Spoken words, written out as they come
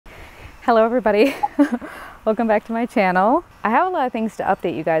Hello everybody, welcome back to my channel. I have a lot of things to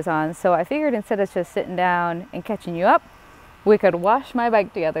update you guys on, so I figured instead of just sitting down and catching you up, we could wash my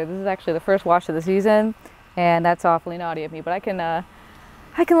bike together. This is actually the first wash of the season, and that's awfully naughty of me, but I can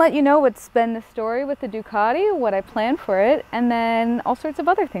let you know what's been the story with the Ducati, what I plan for it, and then all sorts of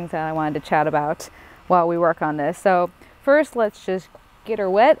other things that I wanted to chat about while we work on this. So first, let's just get her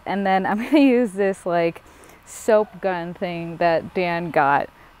wet, and then I'm gonna use this like soap gun thing that Dan got.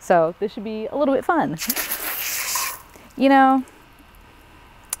 So this should be a little bit fun. You know,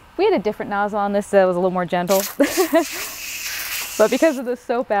 we had a different nozzle on this that was a little more gentle. But because of the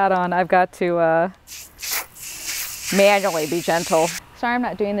soap add-on, I've got to manually be gentle. Sorry I'm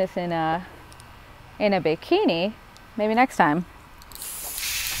not doing this in a bikini. Maybe next time.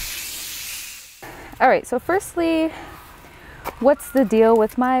 All right, so firstly, what's the deal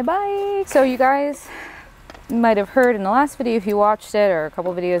with my bike? So you guys might have heard in the last video, if you watched it, or a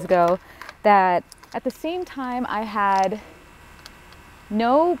couple videos ago, that at the same time I had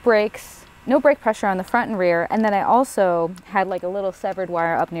no brake pressure on the front and rear, and then I also had like a little severed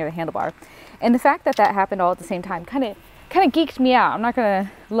wire up near the handlebar. And the fact that that happened all at the same time kind of geeked me out. I'm not gonna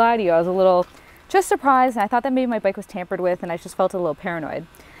lie to you, I was a little just surprised, and I thought that maybe my bike was tampered with, and I just felt a little paranoid.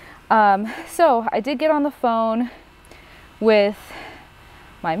 So I did get on the phone with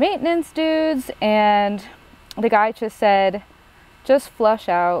my maintenance dudes, and the guy just said, just flush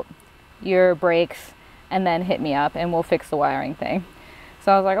out your brakes and then hit me up and we'll fix the wiring thing.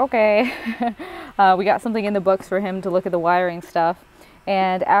 So I was like, okay. We got something in the books for him to look at the wiring stuff.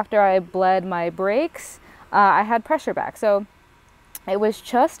 And after I bled my brakes, I had pressure back. So it was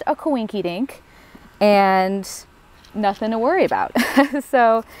just a coinky dink and nothing to worry about.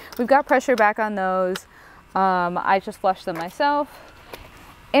 So we've got pressure back on those. I just flushed them myself.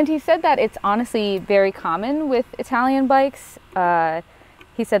 And he said that it's honestly very common with Italian bikes.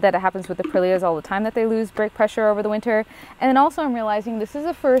 He said that it happens with the Aprilias all the time, that they lose brake pressure over the winter. And then also I'm realizing this is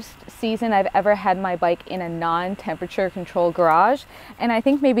the first season I've ever had my bike in a non-temperature controlled garage. And I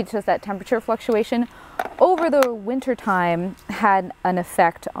think maybe just that temperature fluctuation over the winter time had an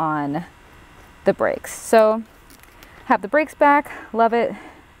effect on the brakes. So have the brakes back, love it.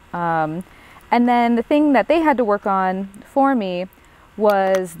 And then the thing that they had to work on for me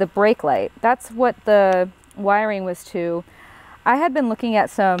was the brake light. That's what the wiring was to. I had been looking at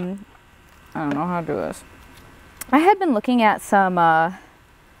some, I don't know how to do this. I had been looking at some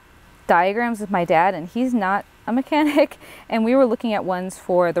diagrams with my dad, and he's not a mechanic, and we were looking at ones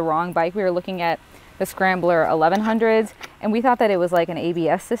for the wrong bike. We were looking at the Scrambler 1100s, and we thought that it was like an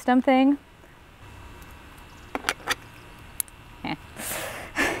ABS system thing.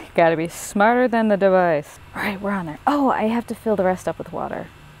 Gotta be smarter than the device. All right, we're on there. Oh, I have to fill the rest up with water,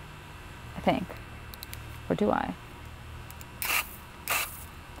 I think. Or do I?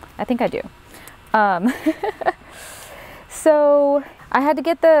 I think I do. So I had to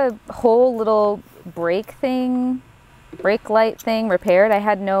get the whole little brake light thing repaired. I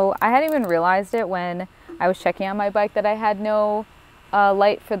hadn't even realized it when I was checking on my bike that I had no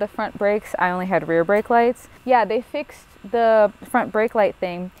light for the front brakes. I only had rear brake lights. Yeah, they fixed the front brake light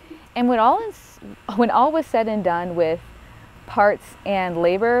thing, and when all was said and done with parts and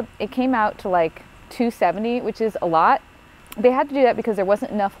labor, it came out to like $270, which is a lot. They had to do that because there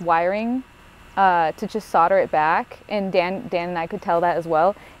wasn't enough wiring to just solder it back, and Dan and I could tell that as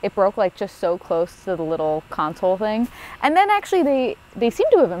well. It broke like just so close to the little console thing. And then actually they seem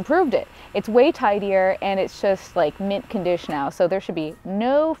to have improved it. It's way tidier, and it's just like mint condition now, so there should be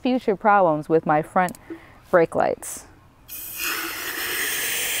no future problems with my front brake lights.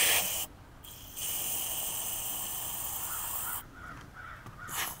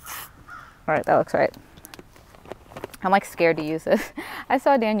 All right, that looks right. I'm like scared to use this. I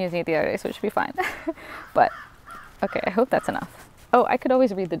saw Dan using it the other day, so it should be fine. But okay, I hope that's enough. Oh, I could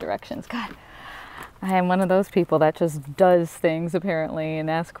always read the directions. God, I am one of those people that just does things apparently and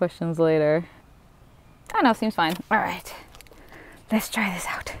asks questions later. I don't know, seems fine. All right, let's try this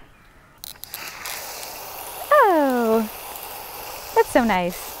out. Oh, that's so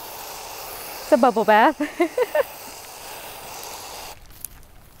nice. It's a bubble bath.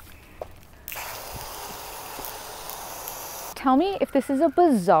 Tell me if this is a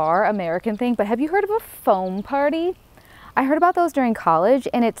bizarre American thing, but have you heard of a foam party? I heard about those during college,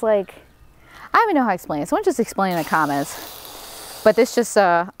 and it's like, I don't even know how to explain it. Someone just explain in the comments. But this just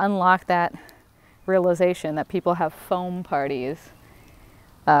unlocked that realization that people have foam parties.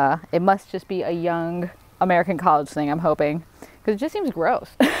 It must just be a young American college thing, I'm hoping, because it just seems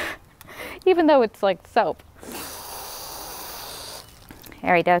gross, even though it's like soap.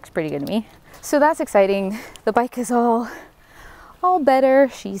 All right, that looks pretty good to me. So that's exciting. The bike is all all better.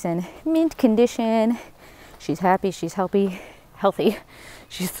 She's in mint condition. She's happy, she's healthy,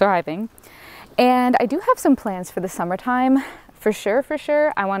 she's thriving. And I do have some plans for the summertime. For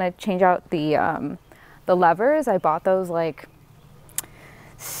sure. I want to change out the levers. I bought those like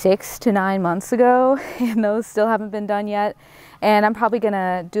 6 to 9 months ago, and those still haven't been done yet. And I'm probably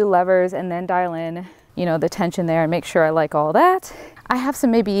gonna do levers and then dial in, you know, the tension there and make sure I like all that. I have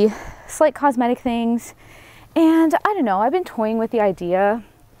some maybe slight cosmetic things, and I don't know, I've been toying with the idea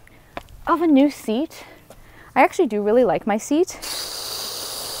of a new seat. I actually do really like my seat.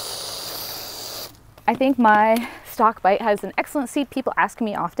 I think my stock bite has an excellent seat. People ask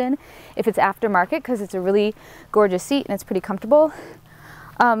me often if it's aftermarket because it's a really gorgeous seat and it's pretty comfortable.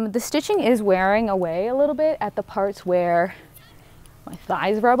 The stitching is wearing away a little bit at the parts where my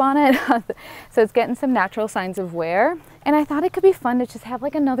thighs rub on it. So it's getting some natural signs of wear. And I thought it could be fun to just have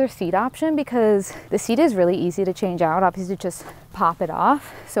like another seat option, because the seat is really easy to change out. Obviously just pop it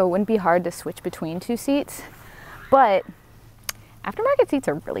off. So it wouldn't be hard to switch between two seats. But aftermarket seats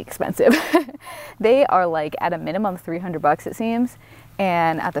are really expensive. They are like at a minimum $300 it seems.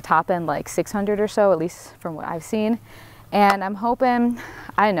 And at the top end like 600 or so, at least from what I've seen. And I'm hoping,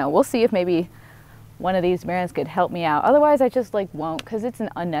 I don't know, we'll see if maybe one of these brands could help me out. Otherwise I just like won't, because it's an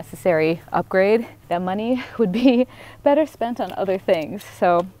unnecessary upgrade. That money would be better spent on other things.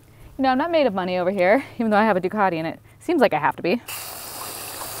 So, you know, I'm not made of money over here, even though I have a Ducati and it seems like I have to be.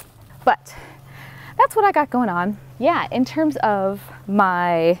 But that's what I got going on. Yeah, in terms of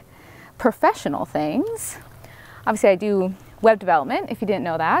my professional things, obviously I do web development, if you didn't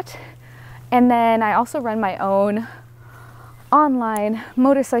know that. And then I also run my own online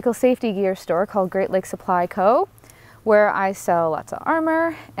motorcycle safety gear store called Great Lakes Supply Co., where I sell lots of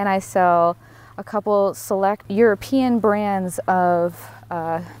armor and I sell a couple select European brands of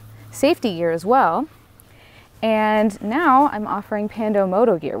safety gear as well. And now I'm offering Pando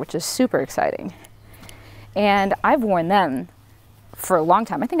Moto gear, which is super exciting. And I've worn them for a long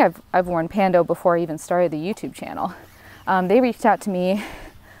time. I think I've worn Pando before I even started the YouTube channel. They reached out to me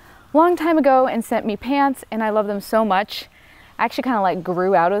a long time ago and sent me pants, and I love them so much. I actually kind of like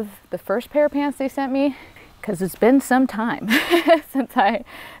grew out of the first pair of pants they sent me, because it's been some time since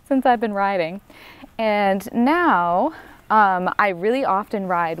I've been riding. And now I really often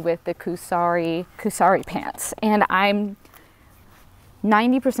ride with the Kusari pants, and I'm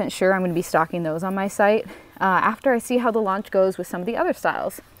 90% sure I'm going to be stocking those on my site after I see how the launch goes with some of the other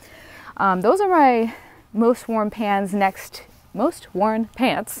styles. Those are my most worn pants next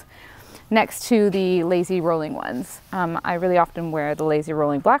to the lazy rolling ones. I really often wear the lazy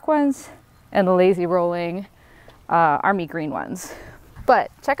rolling black ones and the lazy rolling army green ones.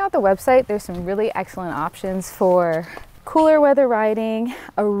 But check out the website. There's some really excellent options for cooler weather riding,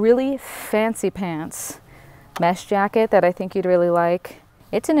 a really fancy pants mesh jacket that I think you'd really like.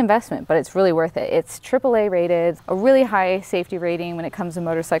 It's an investment, but it's really worth it. It's AAA rated, a really high safety rating when it comes to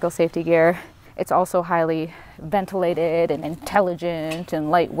motorcycle safety gear. It's also highly ventilated and intelligent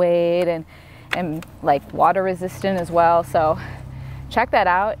and lightweight and like water resistant as well. So check that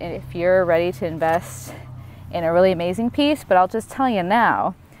out if you're ready to invest in a really amazing piece. But I'll just tell you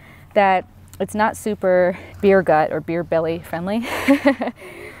now that it's not super beer gut or beer belly friendly.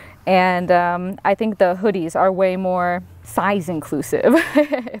 And I think the hoodies are way more size inclusive,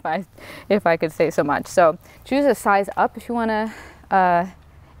 if I could say so much. So choose a size up if you want to,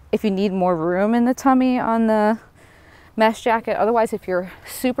 if you need more room in the tummy on the mesh jacket. Otherwise, if you're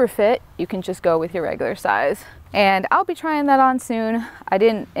super fit, you can just go with your regular size. And I'll be trying that on soon. I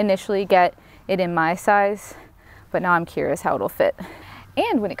didn't initially get it in my size, but now I'm curious how it'll fit.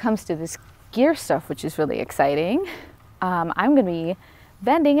 And when it comes to this gear stuff, which is really exciting, I'm going to be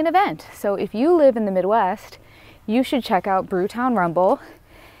vending an event. So if you live in the Midwest, you should check out Brewtown Rumble.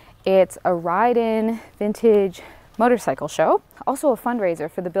 It's a ride-in vintage motorcycle show, also a fundraiser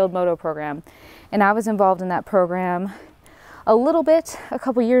for the Build Moto program. And I was involved in that program a little bit a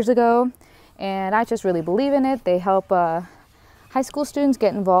couple years ago, and I just really believe in it. They help high school students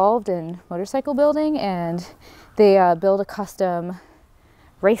get involved in motorcycle building, and they build a custom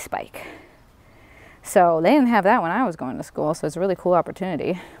race bike. So they didn't have that when I was going to school, so it's a really cool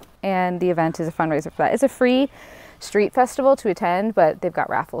opportunity. And the event is a fundraiser for that. It's a free street festival to attend, but they've got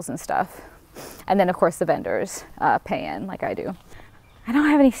raffles and stuff. And then of course the vendors pay in like I do. I don't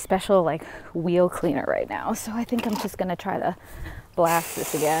have any special like wheel cleaner right now, so I think I'm just gonna try to blast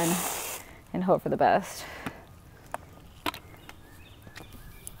this again and hope for the best.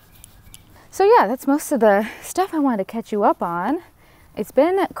 So yeah, that's most of the stuff I wanted to catch you up on. It's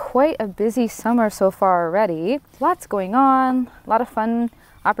been quite a busy summer so far already. Lots going on, a lot of fun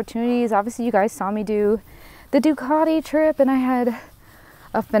opportunities. Obviously you guys saw me do the Ducati trip, and I had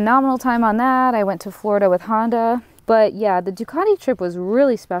a phenomenal time on that. I went to Florida with Honda. But yeah, the Ducati trip was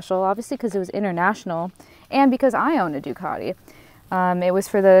really special, obviously because it was international and because I own a Ducati. It was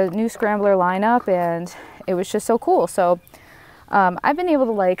for the new Scrambler lineup, and it was just so cool. So I've been able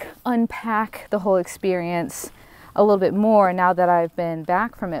to like unpack the whole experience a little bit more now that I've been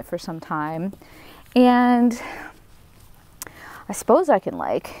back from it for some time. And I suppose I can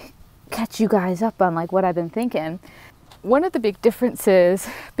like catch you guys up on like what I've been thinking. One of the big differences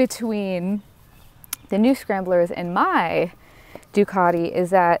between the new Scramblers and my Ducati is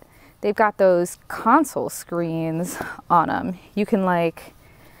that they've got those console screens on them. You can like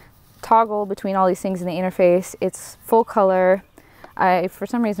toggle between all these things in the interface. It's full color. For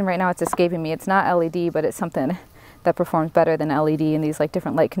some reason right now it's escaping me. It's not LED, but it's something that performs better than LED in these like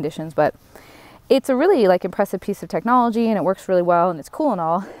different light conditions. But it's a really like impressive piece of technology, and it works really well, and it's cool and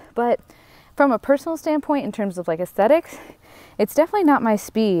all. But from a personal standpoint, in terms of like aesthetics, it's definitely not my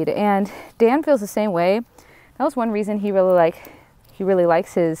speed. And Dan feels the same way. That was one reason he really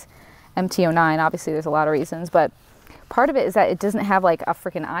likes his MT-09. Obviously there's a lot of reasons, but part of it is that it doesn't have like a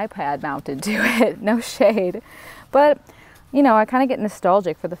freaking iPad mounted to it. No shade. But you know, I kind of get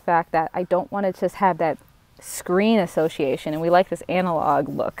nostalgic for the fact that I don't want to just have that screen association, and we like this analog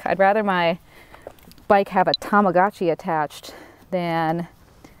look. I'd rather my bike have a Tamagotchi attached than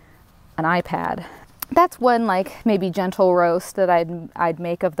an iPad. That's one like maybe gentle roast that I'd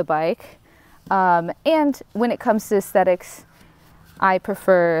make of the bike. And when it comes to aesthetics, I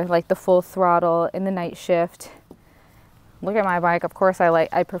prefer like the full throttle in the night shift. Look at my bike, of course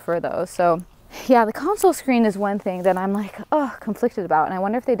I prefer those. So yeah, the console screen is one thing that I'm like, oh, conflicted about. And I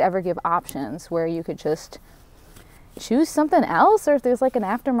wonder if they'd ever give options where you could just choose something else, or if there's like an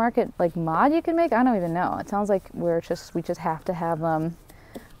aftermarket like mod you can make. I don't even know. It sounds like we just have to have them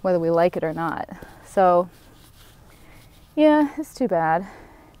whether we like it or not. So yeah, it's too bad.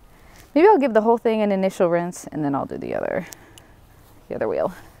 Maybe I'll give the whole thing an initial rinse, and then I'll do the other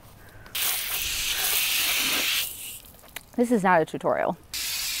wheel. This is not a tutorial.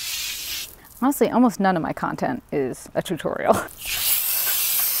 Honestly, almost none of my content is a tutorial.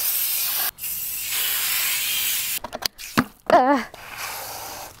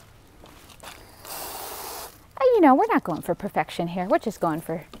 You know, we're not going for perfection here. We're just going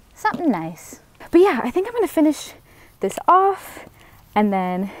for something nice. But yeah, I think I'm gonna finish this off and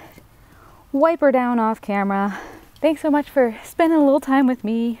then wipe her down off camera. Thanks so much for spending a little time with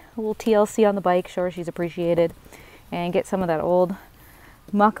me, a little TLC on the bike, show her she's appreciated, and get some of that old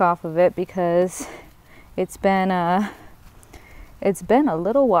muck off of it, because it's been a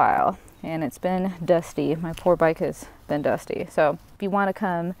little while and it's been dusty. My poor bike has been dusty. So if you want to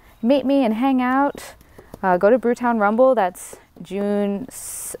come meet me and hang out, go to Brewtown Rumble. That's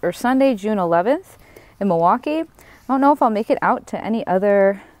Sunday, June 11th in Milwaukee. I don't know if I'll make it out to any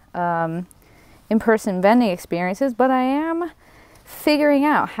other in-person vending experiences, but I am figuring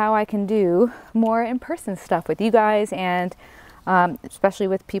out how I can do more in-person stuff with you guys, and especially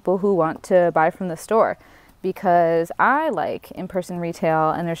with people who want to buy from the store, because I like in-person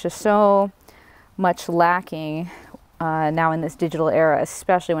retail, and there's just so much lacking now in this digital era,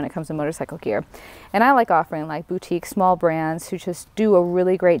 especially when it comes to motorcycle gear. And I like offering like boutique small brands who just do a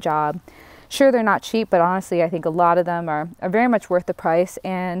really great job. Sure, they're not cheap, but honestly I think a lot of them are very much worth the price,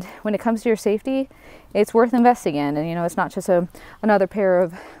 and when it comes to your safety, it's worth investing in. And you know, it's not just another pair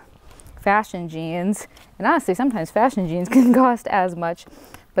of fashion jeans. And honestly, sometimes fashion jeans can cost as much,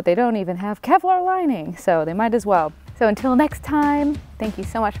 but they don't even have Kevlar lining, so they might as well. So until next time, thank you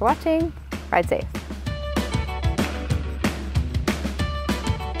so much for watching. Ride safe.